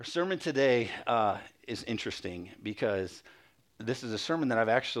Our sermon today is interesting because this is a sermon that I've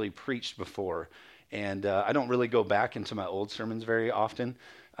actually preached before. And I don't really go back into my old sermons very often,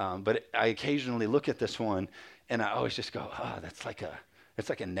 but I occasionally look at this one and I always just go, it's like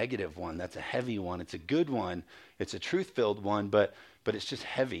a negative one. That's a heavy one. It's a good one. It's a truth-filled one, but it's just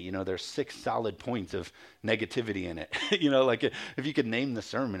heavy. You know, there's 6 solid points of negativity in it. Like if you could name the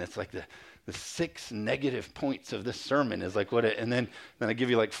sermon, it's like the 6 negative points of this sermon is like and then I give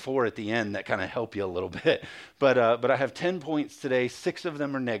you like 4 at the end that kind of help you a little bit. But I have 10 points today. 6 of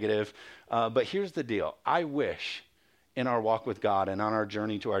them are negative. But here's the deal. I wish in our walk with God and on our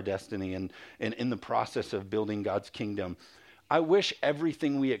journey to our destiny and in the process of building God's kingdom, I wish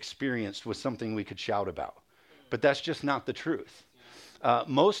everything we experienced was something we could shout about. But that's just not the truth.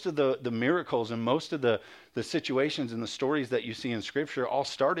 Most of the miracles and most of the situations and the stories that you see in Scripture all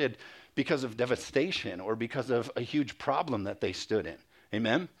started because of devastation or because of a huge problem that they stood in.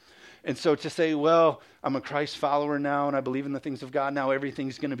 Amen? And so to say, well, I'm a Christ follower now and I believe in the things of God, now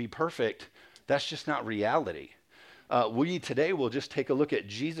everything's going to be perfect, that's just not reality. We today will just take a look at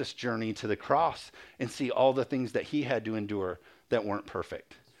Jesus' journey to the cross and see all the things that he had to endure that weren't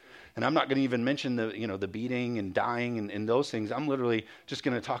perfect. And I'm not going to even mention the beating and dying and those things. I'm literally just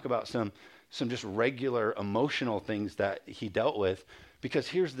going to talk about some just regular emotional things that he dealt with. Because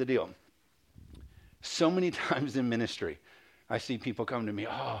here's the deal. So many times in ministry, I see people come to me,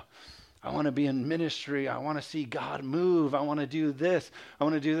 oh, I want to be in ministry. I want to see God move. I want to do this. I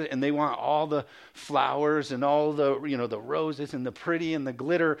want to do that. And they want all the flowers and all the roses and the pretty and the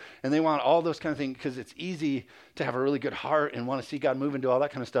glitter. And they want all those kind of things because it's easy to have a really good heart and want to see God move and do all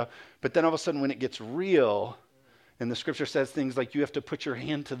that kind of stuff. But then all of a sudden when it gets real, and the scripture says things like you have to put your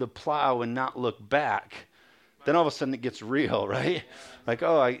hand to the plow and not look back, then all of a sudden it gets real, right? Like,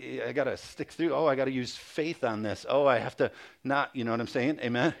 oh, I got to stick through. Oh, I got to use faith on this. Oh, I have to not, you know what I'm saying?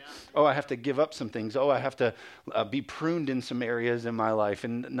 Amen? Yeah. Oh, I have to give up some things. Oh, I have to be pruned in some areas in my life.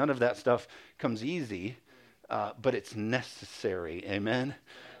 And none of that stuff comes easy, but it's necessary. Amen?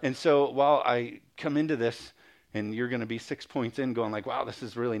 Yeah. And so while I come into this, and you're going to be 6 points in going like, wow, this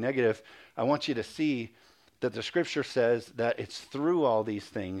is really negative, I want you to see that the scripture says that it's through all these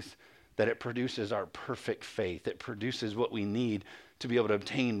things that it produces our perfect faith. It produces what we need to be able to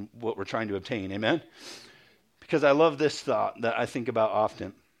obtain what we're trying to obtain. Amen? Because I love this thought that I think about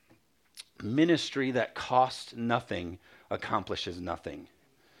often. Ministry that costs nothing accomplishes nothing.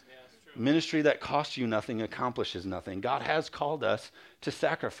 Yeah, ministry that costs you nothing accomplishes nothing. God has called us to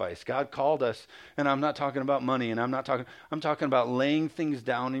sacrifice. God called us, and I'm not talking about money, and I'm talking about laying things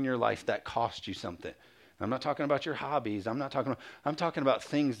down in your life that cost you something. I'm not talking about your hobbies. I'm talking about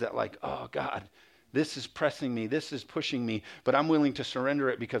things that like, oh God, this is pressing me. This is pushing me, but I'm willing to surrender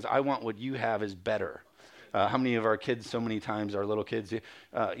it because I want what you have is better. How many of our kids, so many times, our little kids,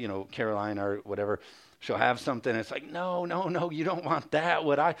 Caroline or whatever, she'll have something. It's like, no, you don't want that.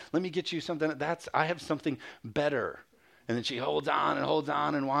 Let me get you something. I have something better. And then she holds on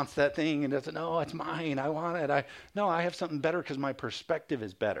and wants that thing. And doesn't, no, it's mine. I want it. I have something better because my perspective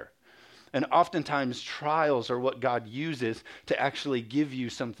is better. And oftentimes trials are what God uses to actually give you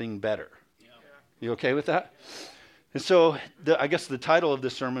something better. Yeah. You okay with that? And so I guess the title of the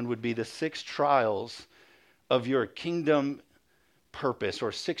sermon would be the 6 trials of your kingdom purpose,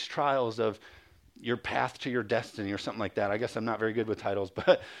 or 6 trials of your path to your destiny, or something like that. I guess I'm not very good with titles,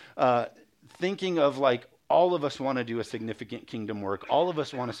 but thinking of like, all of us want to do a significant kingdom work. All of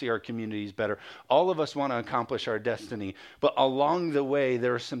us want to see our communities better. All of us want to accomplish our destiny. But along the way,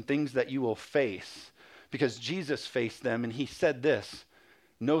 there are some things that you will face because Jesus faced them. And he said this,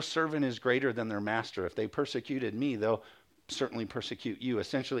 no servant is greater than their master. If they persecuted me, they'll certainly persecute you.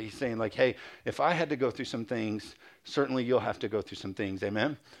 Essentially, he's saying like, hey, if I had to go through some things, certainly you'll have to go through some things.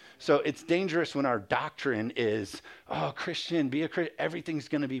 Amen? So it's dangerous when our doctrine is, oh, Christian, be a Christian. Everything's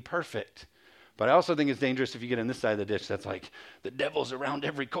going to be perfect. But I also think it's dangerous if you get on this side of the ditch. That's like the devil's around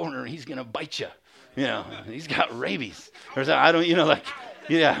every corner and he's going to bite you. He's got rabies. Or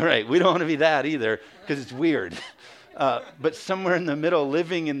yeah, right. We don't want to be that either because it's weird. But somewhere in the middle,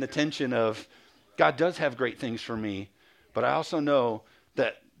 living in the tension of God does have great things for me, but I also know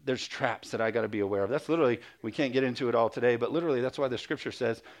that there's traps that I got to be aware of. That's literally, we can't get into it all today, but literally that's why the scripture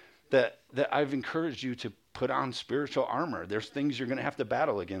says that I've encouraged you to put on spiritual armor. There's things you're going to have to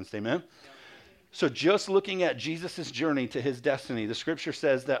battle against. Amen? So just looking at Jesus' journey to his destiny, the scripture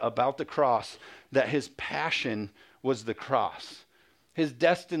says that about the cross, that his passion was the cross. His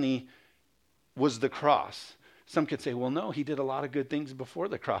destiny was the cross. Some could say, well, no, he did a lot of good things before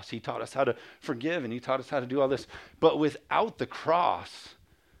the cross. He taught us how to forgive and he taught us how to do all this. But without the cross,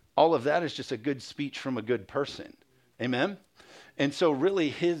 all of that is just a good speech from a good person. Amen? And so really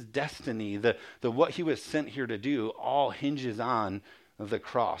his destiny, the what he was sent here to do, all hinges on the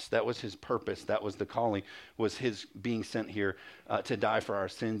cross. That was his purpose. That was the calling, was his being sent here to die for our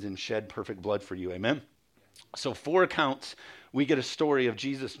sins and shed perfect blood for you. Amen? So 4 accounts, we get a story of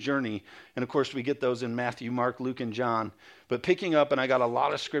Jesus' journey. And of course, we get those in Matthew, Mark, Luke, and John. But picking up, and I got a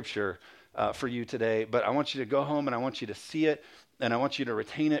lot of scripture for you today, but I want you to go home and I want you to see it and I want you to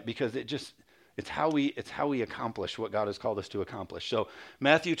retain it, because it's how we accomplish what God has called us to accomplish. So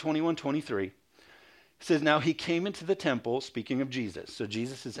Matthew 21:23 says, now he came into the temple, speaking of Jesus. So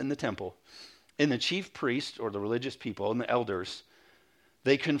Jesus is in the temple. And the chief priests, or the religious people, and the elders,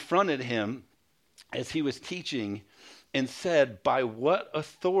 they confronted him as he was teaching and said, by what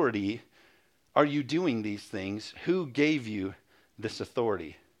authority are you doing these things? Who gave you this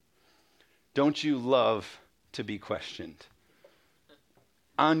authority? Don't you love to be questioned?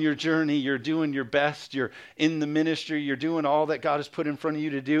 On your journey, you're doing your best, you're in the ministry, you're doing all that God has put in front of you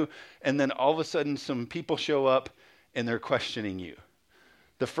to do, and then all of a sudden some people show up and they're questioning you.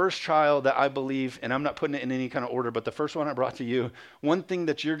 The first trial that I believe, and I'm not putting it in any kind of order, but the first one I brought to you, one thing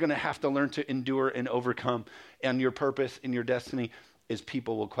that you're going to have to learn to endure and overcome and your purpose and your destiny is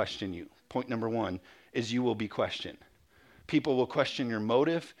people will question you. Point number 1 is you will be questioned. People will question your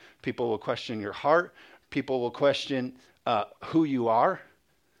motive. People will question your heart. People will question who you are.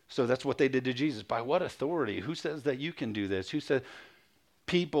 So that's what they did to Jesus. By what authority? Who says that you can do this? Who says?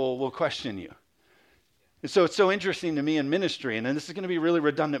 People will question you. And so it's so interesting to me in ministry, and this is going to be really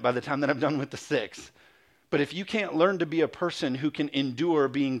redundant by the time that I'm done with the 6. But if you can't learn to be a person who can endure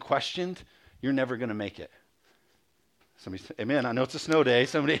being questioned, you're never going to make it. Somebody say, amen. I know it's a snow day.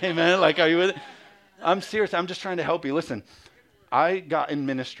 Somebody, amen. Like, are you with it? I'm serious. I'm just trying to help you. Listen, I got in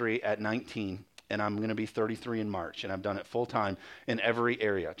ministry at 19. And I'm going to be 33 in March, and I've done it full time in every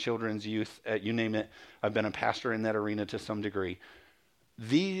area, children's, youth, you name it. I've been a pastor in that arena to some degree.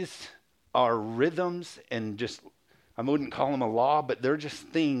 These are rhythms and just, I wouldn't call them a law, but they're just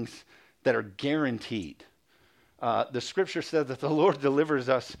things that are guaranteed. The scripture says that the Lord delivers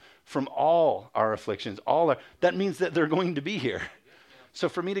us from all our afflictions. That means that they're going to be here. So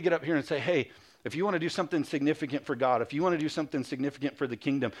for me to get up here and say, hey, if you want to do something significant for God, if you want to do something significant for the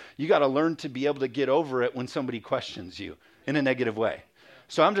kingdom, you got to learn to be able to get over it when somebody questions you in a negative way.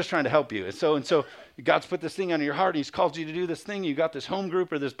 So I'm just trying to help you. And so God's put this thing on your heart. He's called you to do this thing. You got this home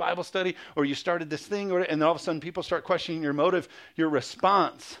group or this Bible study, or you started this thing, and then all of a sudden people start questioning your motive. Your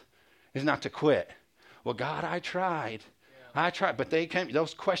response is not to quit. Well, God, I tried. But they can't,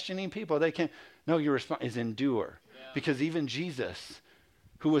 those questioning people, they can't. No, your response is endure. Because even Jesus,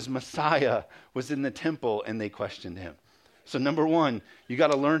 who was Messiah, was in the temple and they questioned him. So number 1, you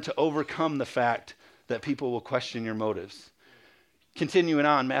got to learn to overcome the fact that people will question your motives. Continuing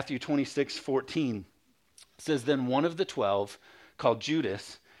on, Matthew 26:14 says, then one of the 12, called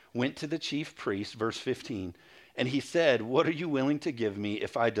Judas, went to the chief priest, verse 15, and he said, what are you willing to give me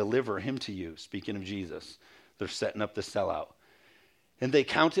if I deliver him to you? Speaking of Jesus, they're setting up the sellout. And they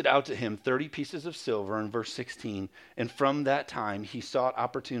counted out to him 30 pieces of silver in verse 16. And from that time, he sought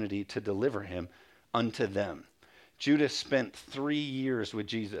opportunity to deliver him unto them. Judas spent 3 years with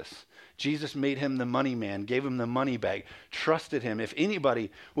Jesus. Jesus made him the money man, gave him the money bag, trusted him. If anybody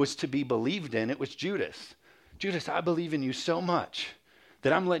was to be believed in, it was Judas. Judas, I believe in you so much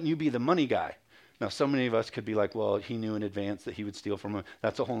that I'm letting you be the money guy. Now, so many of us could be like, well, he knew in advance that he would steal from him.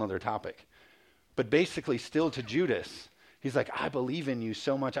 That's a whole other topic. But basically, still to Judas, he's like, I believe in you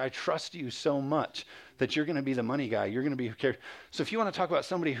so much. I trust you so much that you're going to be the money guy. You're going to be who cares. So if you want to talk about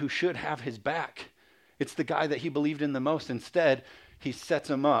somebody who should have his back, it's the guy that he believed in the most. Instead, he sets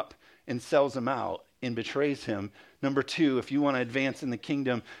him up and sells him out and betrays him. Number 2, if you want to advance in the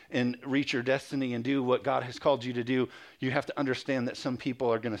kingdom and reach your destiny and do what God has called you to do, you have to understand that some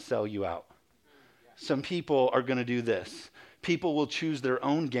people are going to sell you out. Some people are going to do this. People will choose their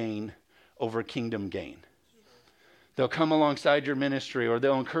own gain over kingdom gain. They'll come alongside your ministry, or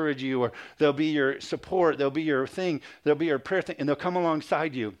they'll encourage you, or they'll be your support, they'll be your thing, they'll be your prayer thing, and they'll come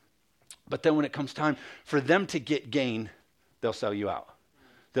alongside you. But then when it comes time for them to get gain, they'll sell you out.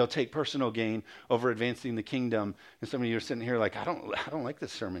 They'll take personal gain over advancing the kingdom. And some of you are sitting here like, I don't like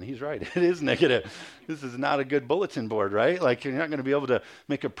this sermon. He's right. It is negative. This is not a good bulletin board, right? Like, you're not going to be able to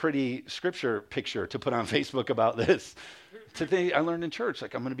make a pretty scripture picture to put on Facebook about this. Today I learned in church,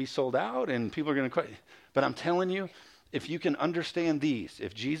 like, I'm going to be sold out and people are going to quit. But I'm telling you, if you can understand these,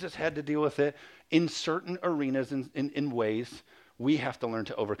 if Jesus had to deal with it in certain arenas, in ways, we have to learn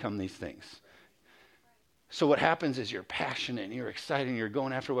to overcome these things. So what happens is you're passionate and you're excited and you're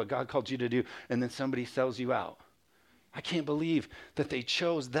going after what God called you to do, and then somebody sells you out. I can't believe that they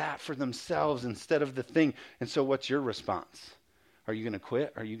chose that for themselves instead of the thing. And so what's your response? Are you going to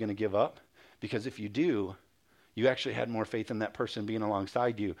quit? Are you going to give up? Because if you do, you actually had more faith in that person being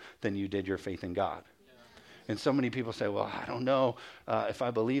alongside you than you did your faith in God. And so many people say, well, I don't know if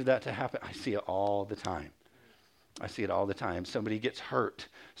I believe that to happen. I see it all the time. I see it all the time. Somebody gets hurt.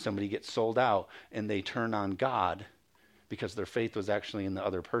 Somebody gets sold out, and they turn on God because their faith was actually in the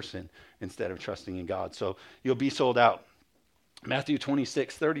other person instead of trusting in God. So you'll be sold out. Matthew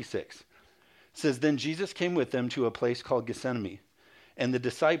 26:36 says, then Jesus came with them to a place called Gethsemane. And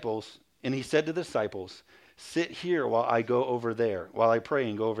he said to the disciples, sit here while I go over there, while I pray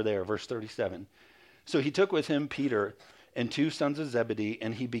and go over there. Verse 37. So he took with him Peter and two sons of Zebedee,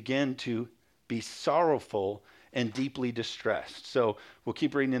 and he began to be sorrowful and deeply distressed. So we'll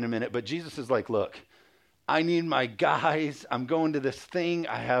keep reading in a minute, but Jesus is like, look, I need my guys. I'm going to this thing.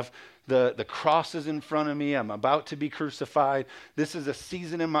 I have the crosses in front of me. I'm about to be crucified. This is a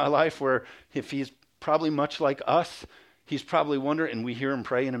season in my life where if he's probably much like us, he's probably wondering, and we hear him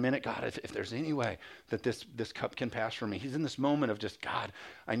pray in a minute, God, if there's any way that this cup can pass from me. He's in this moment of just, God,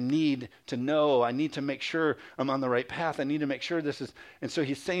 I need to know. I need to make sure I'm on the right path. I need to make sure this is. And so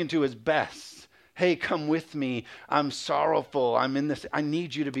he's saying to his best, hey, come with me. I'm sorrowful. I'm in this. I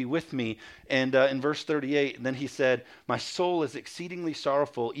need you to be with me. And in verse 38, then he said, my soul is exceedingly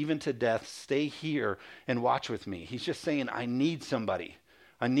sorrowful, even to death. Stay here and watch with me. He's just saying, I need somebody.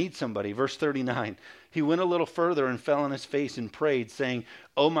 I need somebody. Verse 39, he went a little further and fell on his face and prayed, saying,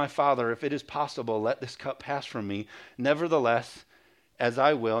 oh, my Father, if it is possible, let this cup pass from me. Nevertheless, as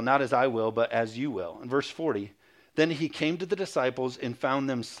I will, not as I will, but as you will. In verse 40, then he came to the disciples and found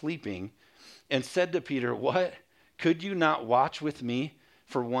them sleeping and said to Peter, what? Could you not watch with me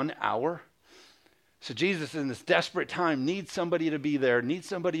for 1 hour? So Jesus, in this desperate time, needs somebody to be there, needs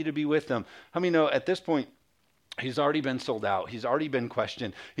somebody to be with them. How many know at this point, he's already been sold out. He's already been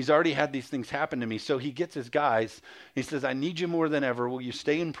questioned. He's already had these things happen to me. So he gets his guys. He says, I need you more than ever. Will you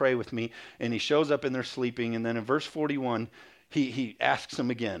stay and pray with me? And he shows up and they're sleeping. And then in verse 41, he asks them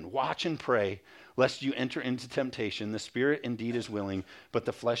again, watch and pray, lest you enter into temptation. The spirit indeed is willing, but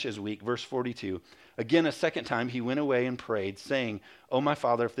the flesh is weak. Verse 42, again, a second time, he went away and prayed, saying, oh, my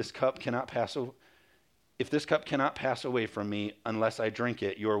Father, if this cup cannot pass away from me unless I drink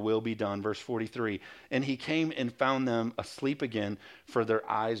it, your will be done. Verse 43, and he came and found them asleep again, for their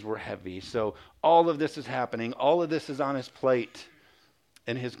eyes were heavy. So all of this is happening. All of this is on his plate,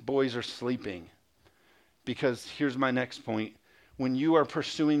 and his boys are sleeping. Because here's my next point. When you are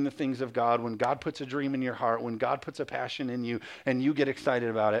pursuing the things of God, when God puts a dream in your heart, when God puts a passion in you, and you get excited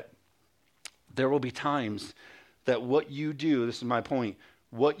about it, there will be times that what you do, this is my point,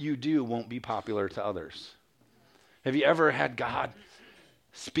 what you do won't be popular to others. Have you ever had God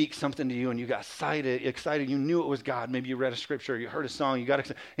speak something to you and you got excited, you knew it was God? Maybe you read a scripture, you heard a song, you got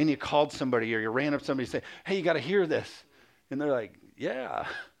excited, and you called somebody or you ran up to somebody and said, hey, you got to hear this. And they're like, yeah,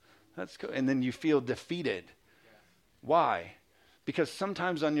 that's cool. And then you feel defeated. Why? Because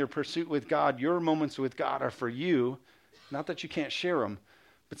sometimes on your pursuit with God, your moments with God are for you. Not that you can't share them,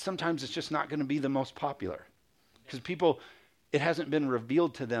 but sometimes it's just not going to be the most popular. Because people, it hasn't been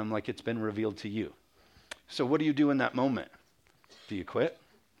revealed to them like it's been revealed to you. So what do you do in that moment? Do you quit?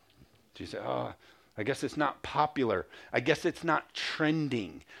 Do you say, oh, I guess it's not popular. I guess it's not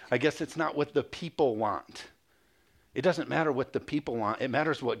trending. I guess it's not what the people want. It doesn't matter what the people want. It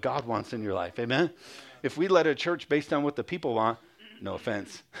matters what God wants in your life. Amen? If we led a church based on what the people want, no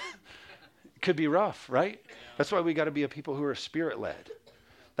offense, it could be rough, right? That's why we got to be a people who are spirit-led.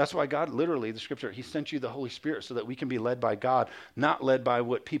 That's why God, literally, the scripture, he sent you the Holy Spirit so that we can be led by God, not led by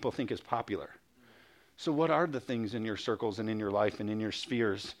what people think is popular. So what are the things in your circles and in your life and in your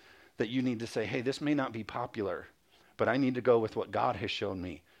spheres that you need to say, hey, this may not be popular, but I need to go with what God has shown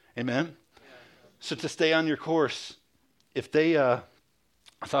me. Amen? So to stay on your course, if they, I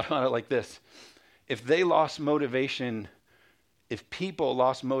thought about it like this. If they lost motivation, if people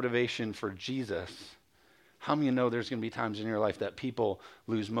lost motivation for Jesus, how many of you know there's going to be times in your life that people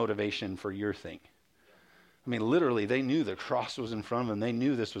lose motivation for your thing? I mean, literally, they knew the cross was in front of them. They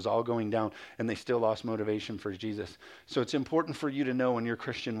knew this was all going down, and they still lost motivation for Jesus. So it's important for you to know in your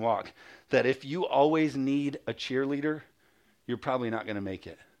Christian walk that if you always need a cheerleader, you're probably not going to make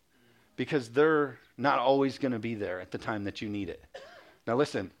it. Because they're not always going to be there at the time that you need it. Now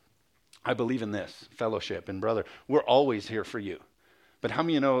listen, I believe in this, fellowship, and brother, we're always here for you. But how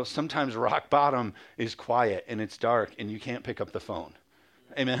many of you know sometimes rock bottom is quiet and it's dark and you can't pick up the phone?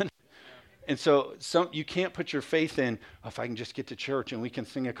 Amen? And so you can't put your faith in, oh, if I can just get to church and we can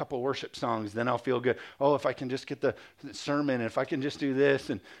sing a couple worship songs, then I'll feel good. Oh, if I can just get the sermon, if I can just do this.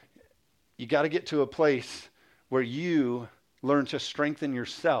 And you got to get to a place where you learn to strengthen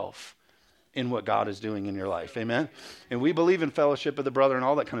yourself in what God is doing in your life. Amen? And we believe in fellowship of the brother and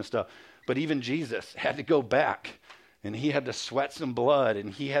all that kind of stuff. But even Jesus had to go back, and he had to sweat some blood, and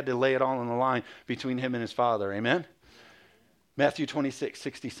he had to lay it all on the line between him and his Father. Amen? Matthew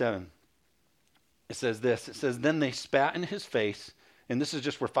 26:67. It says this. It says, then they spat in his face. And this is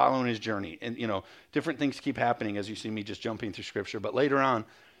just, we're following his journey. And, different things keep happening as you see me just jumping through Scripture. But later on,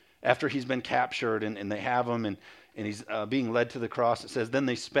 after he's been captured and they have him and he's being led to the cross, it says, then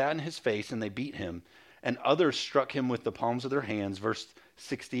they spat in his face and they beat him. And others struck him with the palms of their hands, verse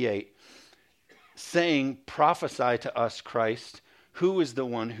 68, saying, prophesy to us, Christ, who is the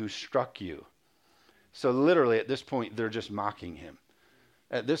one who struck you? So literally at this point, they're just mocking him.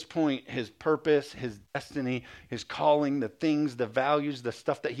 At this point, his purpose, his destiny, his calling, the things, the values, the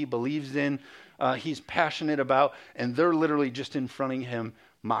stuff that he believes in, he's passionate about, and they're literally just in front of him,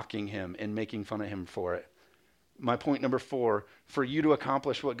 mocking him and making fun of him for it. My point number 4, for you to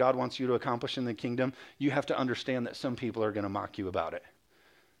accomplish what God wants you to accomplish in the kingdom, you have to understand that some people are going to mock you about it.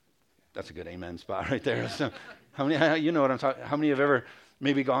 That's a good amen spot right there. So, how many, you know what I'm talking, how many have ever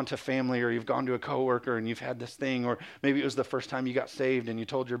maybe gone to family, or you've gone to a coworker and you've had this thing, or maybe it was the first time you got saved and you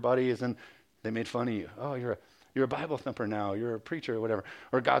told your buddies and they made fun of you. Oh, you're a Bible thumper now, you're a preacher or whatever.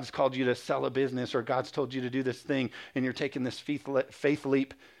 Or God's called you to sell a business, or God's told you to do this thing, and you're taking this faith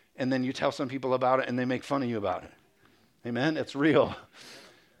leap, and then you tell some people about it and they make fun of you about it. Amen? It's real.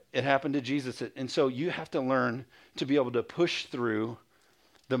 It happened to Jesus. And so you have to learn to be able to push through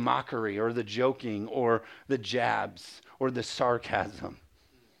the mockery or the joking or the jabs or the sarcasm.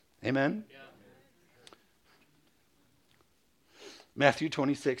 Amen? Yeah. Matthew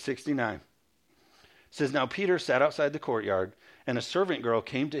 26:69 says, now Peter sat outside the courtyard, and a servant girl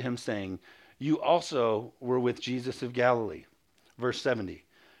came to him saying, you also were with Jesus of Galilee. Verse 70.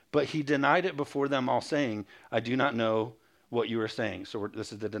 But he denied it before them all, saying, I do not know what you are saying. So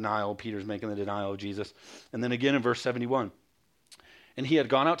this is the denial. Peter's making the denial of Jesus. And then again in verse 71. And he had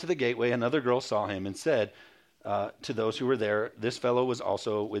gone out to the gateway. Another girl saw him and said, to those who were there, this fellow was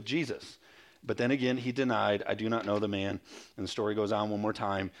also with Jesus. But then again, he denied, I do not know the man. And the story goes on one more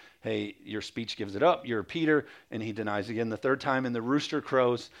time. Hey, your speech gives it up. You're Peter. And he denies again the third time, and the rooster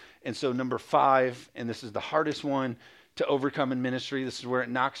crows. And so number 5, and this is the hardest one to overcome in ministry. This is where it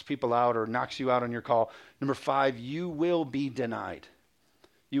knocks people out or knocks you out on your call. Number 5, you will be denied.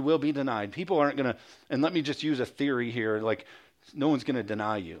 You will be denied. People aren't going to, and let me just use a theory here, like no one's going to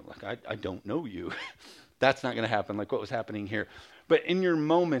deny you. Like, I don't know you. That's not going to happen like what was happening here. But in your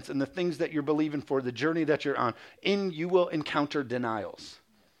moments and the things that you're believing for, the journey that you're on, you will encounter denials.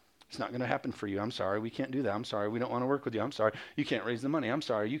 It's not going to happen for you. I'm sorry, we can't do that. I'm sorry, we don't want to work with you. I'm sorry, you can't raise the money. I'm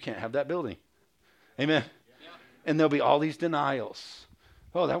sorry, you can't have that building. Amen. Yeah. And there'll be all these denials.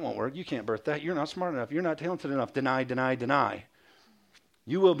 Oh, that won't work. You can't birth that. You're not smart enough. You're not talented enough. Deny, deny, deny.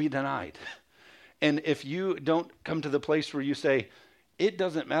 You will be denied. And if you don't come to the place where you say, it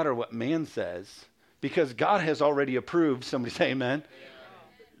doesn't matter what man says, because God has already approved, somebody say amen, yeah.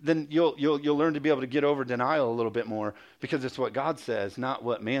 Then you'll learn to be able to get over denial a little bit more, because it's what God says, not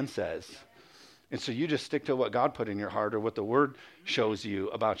what man says. And so you just stick to what God put in your heart or what the Word shows you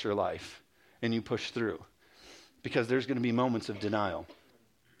about your life, and you push through, because there's going to be moments of denial.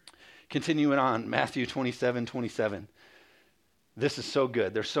 Continuing on, Matthew 27:27. This is so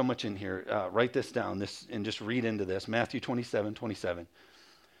good. There's so much in here. Write this down and just read into this. Matthew 27:27.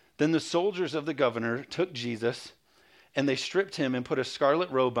 Then the soldiers of the governor took Jesus, and they stripped him and put a scarlet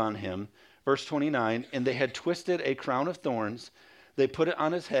robe on him. Verse 29, and they had twisted a crown of thorns. They put it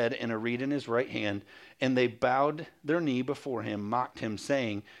on his head and a reed in his right hand, and they bowed their knee before him, mocked him,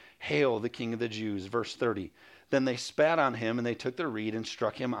 saying, Hail, the King of the Jews. Verse 30, then they spat on him, and they took the reed and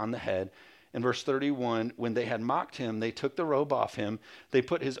struck him on the head. In verse 31, when they had mocked him, they took the robe off him. They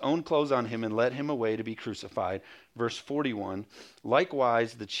put his own clothes on him and led him away to be crucified. Verse 41,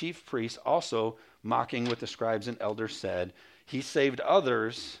 likewise, the chief priests also, mocking with the scribes and elders, said, He saved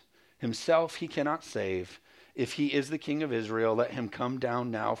others, himself he cannot save. If he is the King of Israel, let him come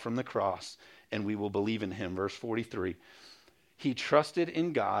down now from the cross, and we will believe in him. Verse 43, he trusted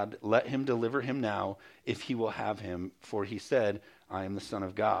in God, let him deliver him now, if he will have him, for he said, I am the Son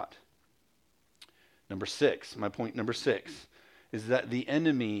of God. Number 6, my point number 6, is that the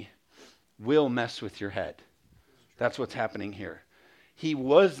enemy will mess with your head. That's what's happening here. He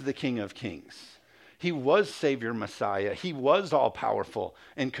was the King of Kings. He was Savior Messiah. He was all powerful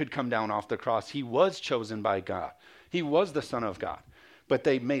and could come down off the cross. He was chosen by God. He was the Son of God. But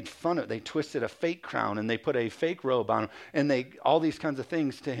they made fun of it. They twisted a fake crown and they put a fake robe on him, and all these kinds of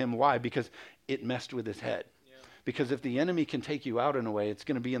things to him. Why? Because it messed with his head. Because if the enemy can take you out in a way, it's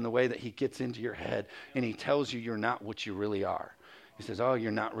going to be in the way that he gets into your head and he tells you you're not what you really are. He says, oh,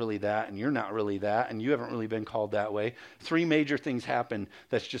 you're not really that, and you're not really that, and you haven't really been called that way. 3 major things happen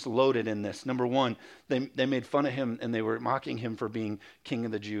that's just loaded in this. Number one, they made fun of him, and they were mocking him for being king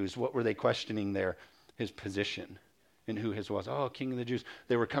of the Jews. What were they questioning there? His position and who his was. Oh, king of the Jews.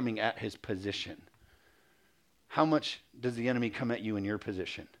 They were coming at his position. How much does the enemy come at you in your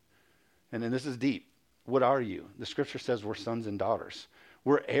position? And then this is deep. What are you? The scripture says we're sons and daughters.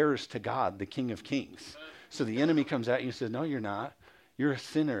 We're heirs to God, the King of Kings. So the enemy comes at you and says, no, you're not. You're a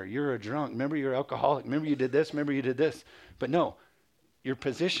sinner. You're a drunk. Remember, you're alcoholic. Remember, you did this. Remember, you did this. But no, your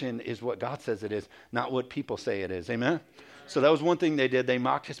position is what God says it is, not what people say it is. Amen? So that was one thing they did. They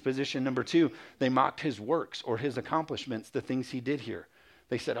mocked his position. Number 2, they mocked his works or his accomplishments, the things he did here.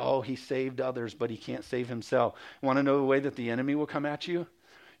 They said, oh, he saved others, but he can't save himself. Want to know the way that the enemy will come at you?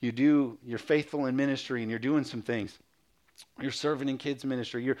 You're faithful in ministry and you're doing some things. You're serving in kids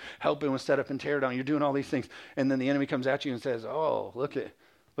ministry. You're helping with set up and tear down. You're doing all these things. And then the enemy comes at you and says, oh, look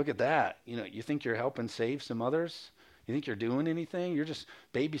at that. You think you're helping save some others? You think you're doing anything? You're just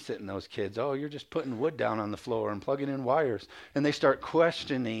babysitting those kids. Oh, you're just putting wood down on the floor and plugging in wires. And they start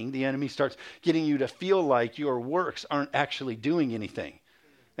questioning. The enemy starts getting you to feel like your works aren't actually doing anything.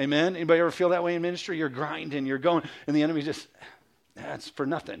 Amen? Anybody ever feel that way in ministry? You're grinding, you're going, and the enemy just, that's for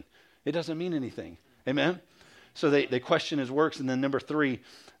nothing. It doesn't mean anything. Amen? So they question his works. And then number 3,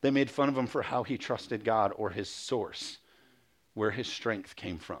 they made fun of him for how he trusted God or his source, where his strength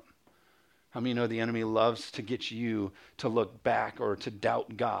came from. How many know the enemy loves to get you to look back or to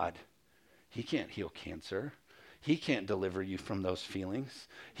doubt God? He can't heal cancer. He can't deliver you from those feelings.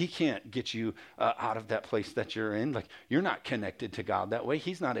 He can't get you out of that place that you're in. Like, you're not connected to God that way.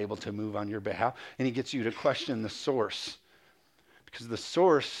 He's not able to move on your behalf. And he gets you to question the source, because the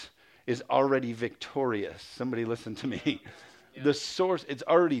source is already victorious. Somebody listen to me. Yeah. The source, it's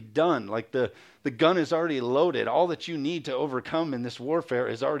already done. Like the gun is already loaded. All that you need to overcome in this warfare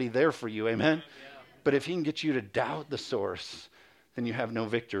is already there for you. Amen? Yeah. But if he can get you to doubt the source, then you have no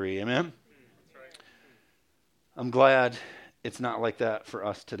victory. Amen? That's right. I'm glad it's not like that for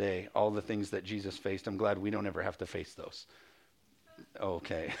us today. All the things that Jesus faced, I'm glad we don't ever have to face those.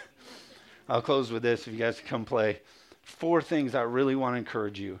 Okay. I'll close with this if you guys come play. 4 things I really want to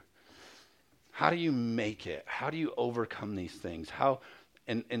encourage you. How do you make it? How do you overcome these things?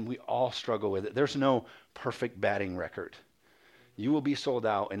 And we all struggle with it. There's no perfect batting record. You will be sold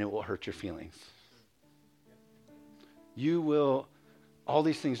out and it will hurt your feelings. You will, all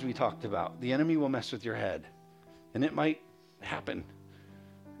these things we talked about, the enemy will mess with your head. And it might happen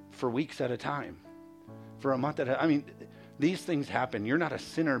for weeks at a time, for a month at a time. I mean, these things happen. You're not a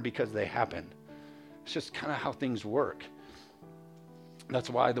sinner because they happen. It's just kind of how things work. That's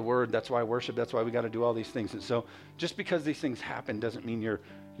why the word, that's why worship, that's why we got to do all these things. And so just because these things happen doesn't mean you're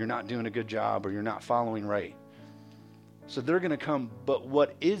not doing a good job or you're not following right. So they're going to come, but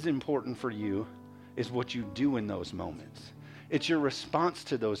what is important for you is what you do in those moments. It's your response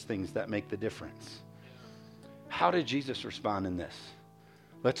to those things that make the difference. How did Jesus respond in this?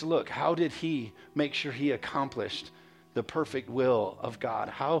 Let's look. How did he make sure he accomplished the perfect will of God?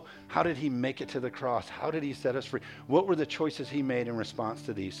 How did he make it to the cross? How did he set us free? What were the choices he made in response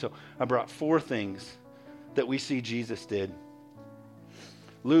to these? So I brought 4 things that we see Jesus did.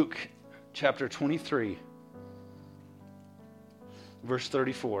 Luke chapter 23, verse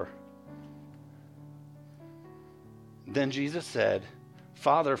 34. Then Jesus said,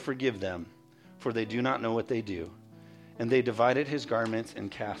 Father, forgive them, for they do not know what they do. And they divided his garments and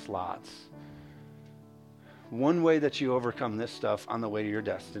cast lots. One way that you overcome this stuff on the way to your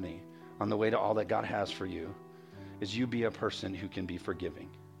destiny, on the way to all that God has for you, is you be a person who can be forgiving.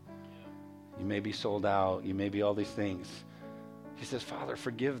 You may be sold out. You may be all these things. He says, Father,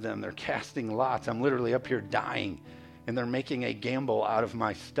 forgive them. They're casting lots. I'm literally up here dying, and they're making a gamble out of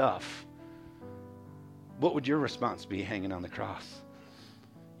my stuff. What would your response be hanging on the cross?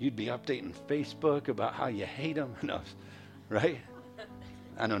 You'd be updating Facebook about how you hate them. No, right?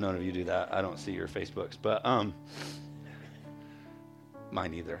 I know none of you do that. I don't see your Facebooks, but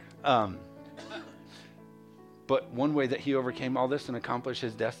mine either. But one way that he overcame all this and accomplished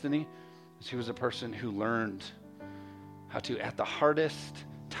his destiny is he was a person who learned how to, at the hardest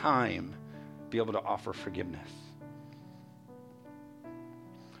time, be able to offer forgiveness.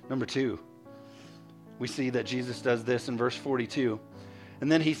 Number 2, we see that Jesus does this in verse 42.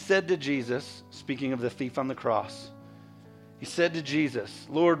 And then he said to Jesus, speaking of the thief on the cross, he said to Jesus,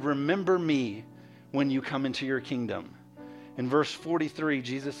 Lord, remember me when you come into your kingdom. In verse 43,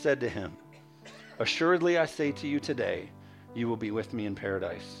 Jesus said to him, assuredly I say to you today, you will be with me in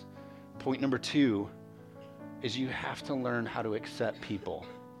paradise. Point number 2 is you have to learn how to accept people.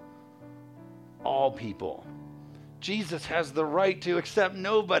 All people. Jesus has the right to accept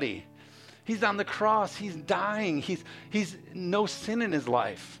nobody. He's on the cross. He's dying. He's no sin in his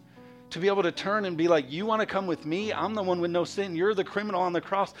life. To be able to turn and be like, you want to come with me? I'm the one with no sin. You're the criminal on the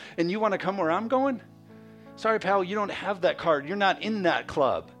cross, and you want to come where I'm going? Sorry, pal, you don't have that card. You're not in that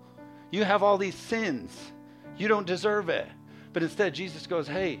club. You have all these sins. You don't deserve it. But instead, Jesus goes,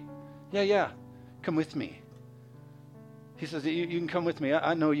 hey, yeah, come with me. He says, you can come with me.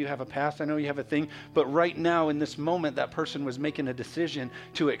 I know you have a past. I know you have a thing. But right now, in this moment, that person was making a decision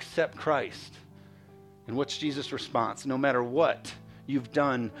to accept Christ. And what's Jesus' response? No matter what you've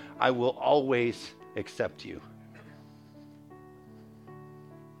done, I will always accept you.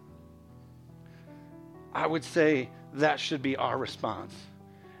 I would say that should be our response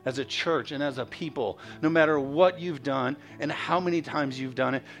as a church and as a people. No matter what you've done and how many times you've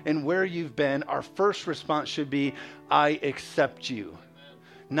done it and where you've been, our first response should be, I accept you.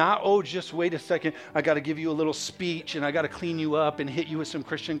 Not, oh, just wait a second, I got to give you a little speech and I got to clean you up and hit you with some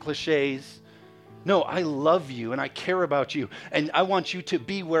Christian cliches. No, I love you and I care about you and I want you to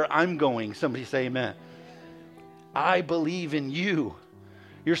be where I'm going. Somebody say amen. I believe in you.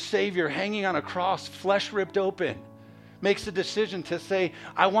 Your Savior hanging on a cross, flesh ripped open, makes a decision to say,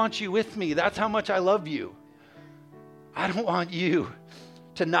 I want you with me. That's how much I love you. I don't want you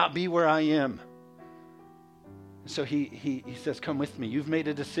to not be where I am. So he says, come with me. You've made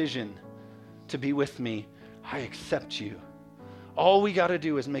a decision to be with me. I accept you. All we got to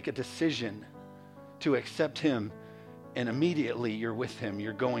do is make a decision to accept him, and immediately you're with him.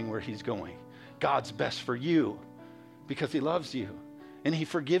 You're going where he's going. God's best for you because he loves you and he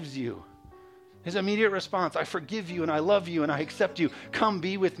forgives you. His immediate response, I forgive you and I love you and I accept you. Come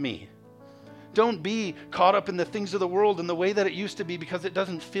be with me. Don't be caught up in the things of the world in the way that it used to be because it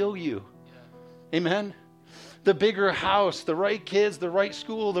doesn't fill you. Yeah. Amen? The bigger house, the right kids, the right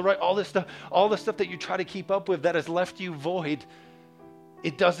school, all the stuff that you try to keep up with that has left you void,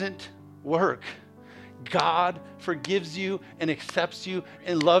 it doesn't work. God forgives you and accepts you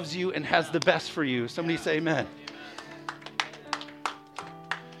and loves you and has the best for you. Somebody say amen.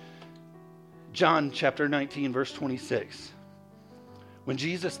 John chapter 19, verse 26. When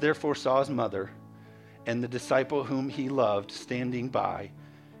Jesus therefore saw his mother and the disciple whom he loved standing by,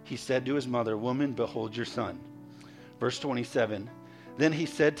 he said to his mother, Woman, behold your son. Verse 27. Then he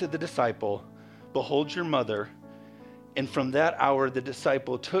said to the disciple, Behold your mother. And from that hour the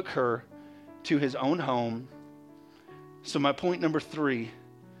disciple took her to his own home. So my point number 3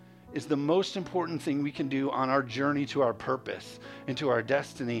 is the most important thing we can do on our journey to our purpose and to our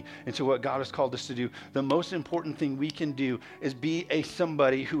destiny and to what God has called us to do. The most important thing we can do is be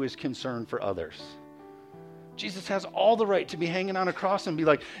somebody who is concerned for others. Jesus has all the right to be hanging on a cross and be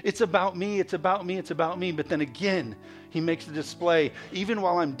like, it's about me, it's about me, it's about me. But then again, he makes a display. Even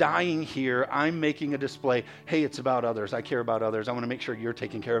while I'm dying here, I'm making a display. Hey, it's about others. I care about others. I want to make sure you're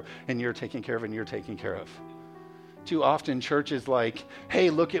taken care of and you're taken care of and you're taken care of. Too often church is like,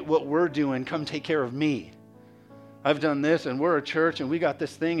 hey, look at what we're doing. Come take care of me. I've done this and we're a church and we got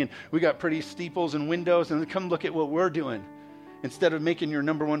this thing and we got pretty steeples and windows and come look at what we're doing. Instead of making your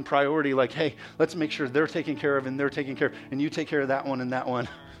number one priority like, hey, let's make sure they're taken care of and they're taken care of and you take care of that one and that one.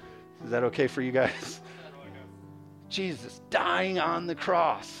 Is that okay for you guys? Jesus dying on the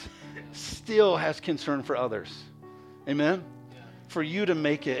cross still has concern for others. Amen? For you to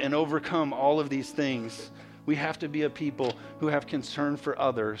make it and overcome all of these things, we have to be a people who have concern for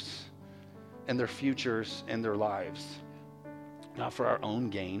others and their futures and their lives. Not for our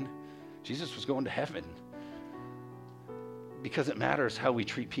own gain. Jesus was going to heaven because it matters how we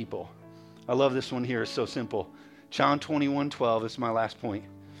treat people. I love this one here. It's so simple. John 21:12 is my last point.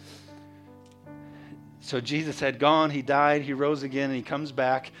 So Jesus had gone, he died, he rose again, and he comes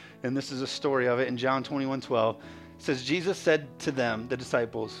back, and this is a story of it in John 21:12. It says, Jesus said to them, the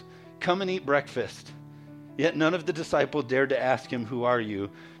disciples, come and eat breakfast. Yet none of the disciples dared to ask him, who are you?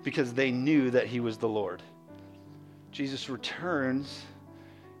 Because they knew that he was the Lord. Jesus returns,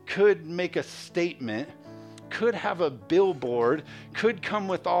 could make a statement, could have a billboard, could come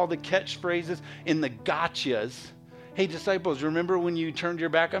with all the catchphrases and the gotchas. Hey, disciples, remember when you turned your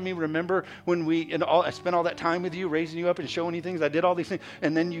back on me? Remember when I spent all that time with you, raising you up and showing you things? I did all these things,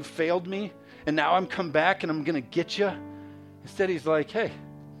 and then you failed me, and now I'm come back and I'm going to get you? Instead, he's like, hey,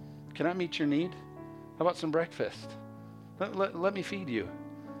 can I meet your need? How about some breakfast? Let me feed you.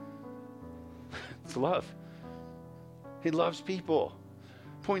 It's love. He loves people.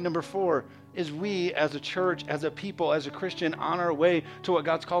 Point number 4 is we as a church, as a people, as a Christian on our way to what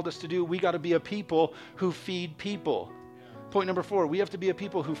God's called us to do, we got to be a people who feed people. Point number 4, we have to be a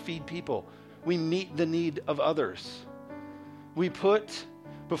people who feed people. We meet the need of others. We put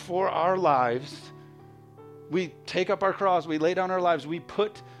before our lives We take up our cross. We lay down our lives. We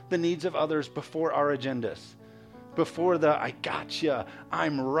put the needs of others before our agendas. Before the, I gotcha,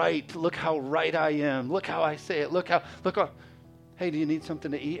 I'm right, look how right I am, look how I say it, look how, hey, do you need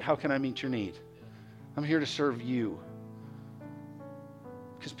something to eat? How can I meet your need? I'm here to serve you.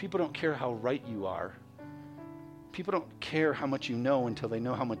 Because people don't care how right you are. People don't care how much you know until they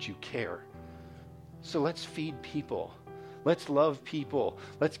know how much you care. So let's feed people. Let's love people.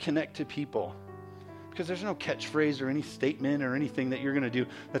 Let's connect to people. Because there's no catchphrase or any statement or anything that you're going to do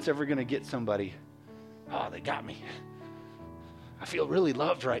that's ever going to get somebody. Oh, they got me. I feel really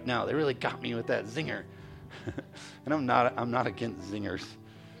loved right now. They really got me with that zinger. And I'm not against zingers.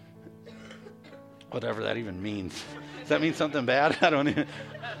 Whatever that even means. Does that mean something bad? I don't even.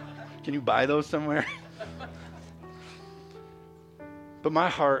 Can you buy those somewhere? But my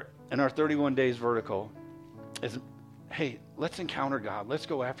heart in our 31 days vertical is, hey, let's encounter God. Let's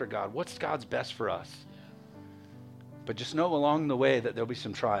go after God. What's God's best for us? But just know along the way that there'll be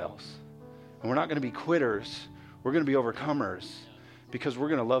some trials. And we're not going to be quitters. We're going to be overcomers because we're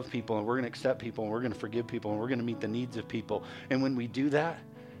going to love people and we're going to accept people and we're going to forgive people and we're going to meet the needs of people. And when we do that,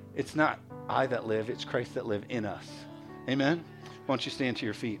 it's not I that live, it's Christ that live in us. Amen? Why don't you stand to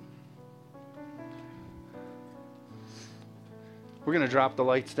your feet? We're going to drop the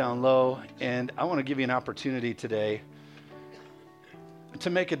lights down low, and I want to give you an opportunity today to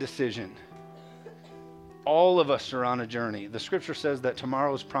make a decision. All of us are on a journey. The scripture says that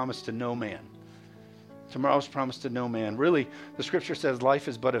tomorrow is promised to no man. Tomorrow is promised to no man. Really, the scripture says life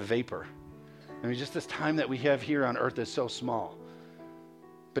is but a vapor. I mean, just this time that we have here on earth is so small.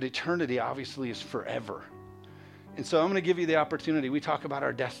 But eternity obviously is forever. And so I'm going to give you the opportunity. We talk about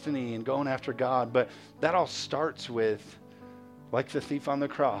our destiny and going after God, but that all starts with, like the thief on the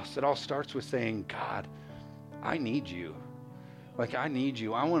cross, it all starts with saying, God, I need you. Like, I need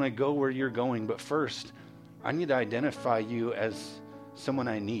you. I want to go where you're going, but first, I need to identify you as someone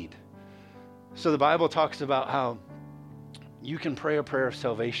I need. So the Bible talks about how you can pray a prayer of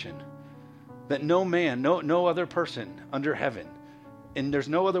salvation, that no man, no other person under heaven, and there's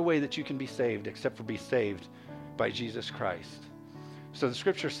no other way that you can be saved except for be saved by Jesus Christ. So the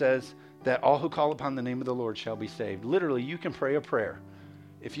scripture says that all who call upon the name of the Lord shall be saved. Literally, you can pray a prayer.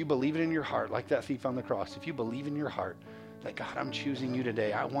 If you believe it in your heart, like that thief on the cross, if you believe in your heart that, God, I'm choosing you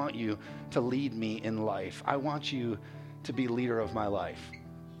today. I want you to lead me in life. I want you to be leader of my life.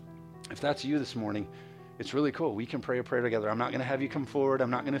 If that's you this morning, it's really cool. We can pray a prayer together. I'm not going to have you come forward. I'm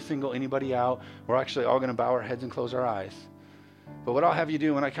not going to single anybody out. We're actually all going to bow our heads and close our eyes. But what I'll have you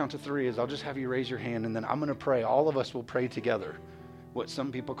do when I count to 3 is I'll just have you raise your hand, and then I'm going to pray. All of us will pray together. What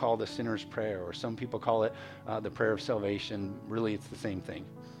some people call the sinner's prayer, or some people call it the prayer of salvation. Really, it's the same thing.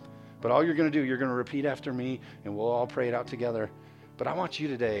 But all you're going to do, you're going to repeat after me, and we'll all pray it out together. But I want you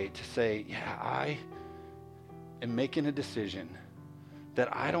today to say, yeah, I am making a decision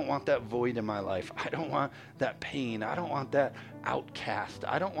that I don't want that void in my life. I don't want that pain. I don't want that outcast.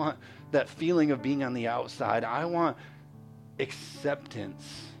 I don't want that feeling of being on the outside. I want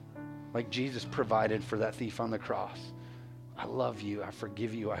acceptance like Jesus provided for that thief on the cross. I love you. I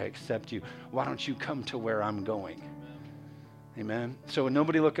forgive you. I accept you. Why don't you come to where I'm going? Amen. So with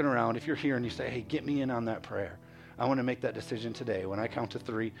nobody looking around, if you're here and you say, hey, get me in on that prayer. I want to make that decision today. When I count to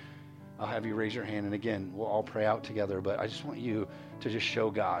 3, I'll have you raise your hand. And again, we'll all pray out together. But I just want you to just show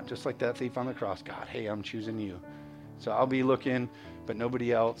God, just like that thief on the cross. God, hey, I'm choosing you. So I'll be looking, but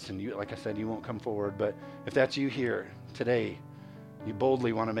nobody else. And you, like I said, you won't come forward. But if that's you here today, you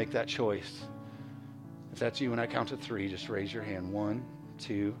boldly want to make that choice. If that's you, when I count to 3, just raise your hand. 1,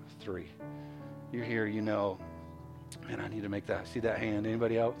 2, 3. You're here, you know, man, I need to make that. See that hand?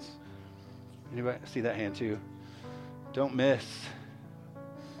 Anybody else? Anybody see that hand too? Don't miss.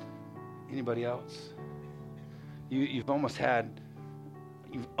 Anybody else? You've almost had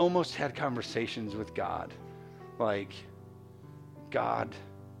conversations with God, like, God,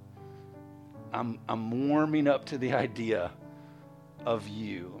 I'm warming up to the idea of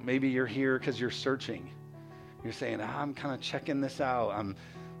you. Maybe you're here because you're searching. You're saying, I'm kind of checking this out.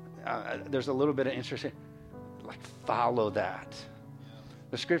 There's a little bit of interest. Like, follow that.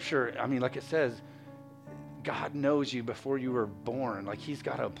 The scripture, I mean, like it says, God knows you before you were born. Like, he's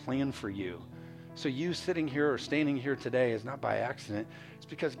got a plan for you. So you sitting here or standing here today is not by accident. It's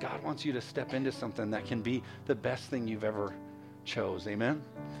because God wants you to step into something that can be the best thing you've ever chose. Amen?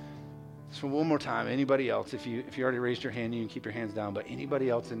 So one more time, anybody else, if you already raised your hand, you can keep your hands down. But anybody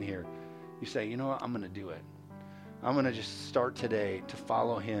else in here, you say, you know what, I'm going to do it. I'm going to just start today to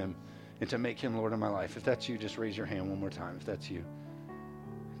follow him and to make him Lord of my life. If that's you, just raise your hand one more time, if that's you.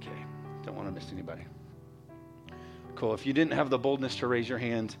 Okay, don't want to miss anybody. Cool. If you didn't have the boldness to raise your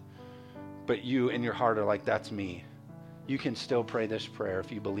hand, but you in your heart are like, that's me. You can still pray this prayer.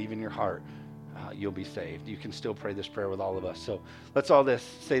 If you believe in your heart, you'll be saved. You can still pray this prayer with all of us. So let's all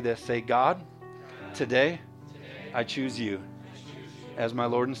say this. Say, God, today I choose you as my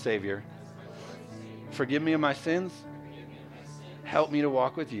Lord and Savior. Forgive me of my sins. Help me to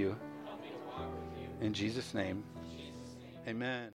walk with you. In Jesus' name, amen.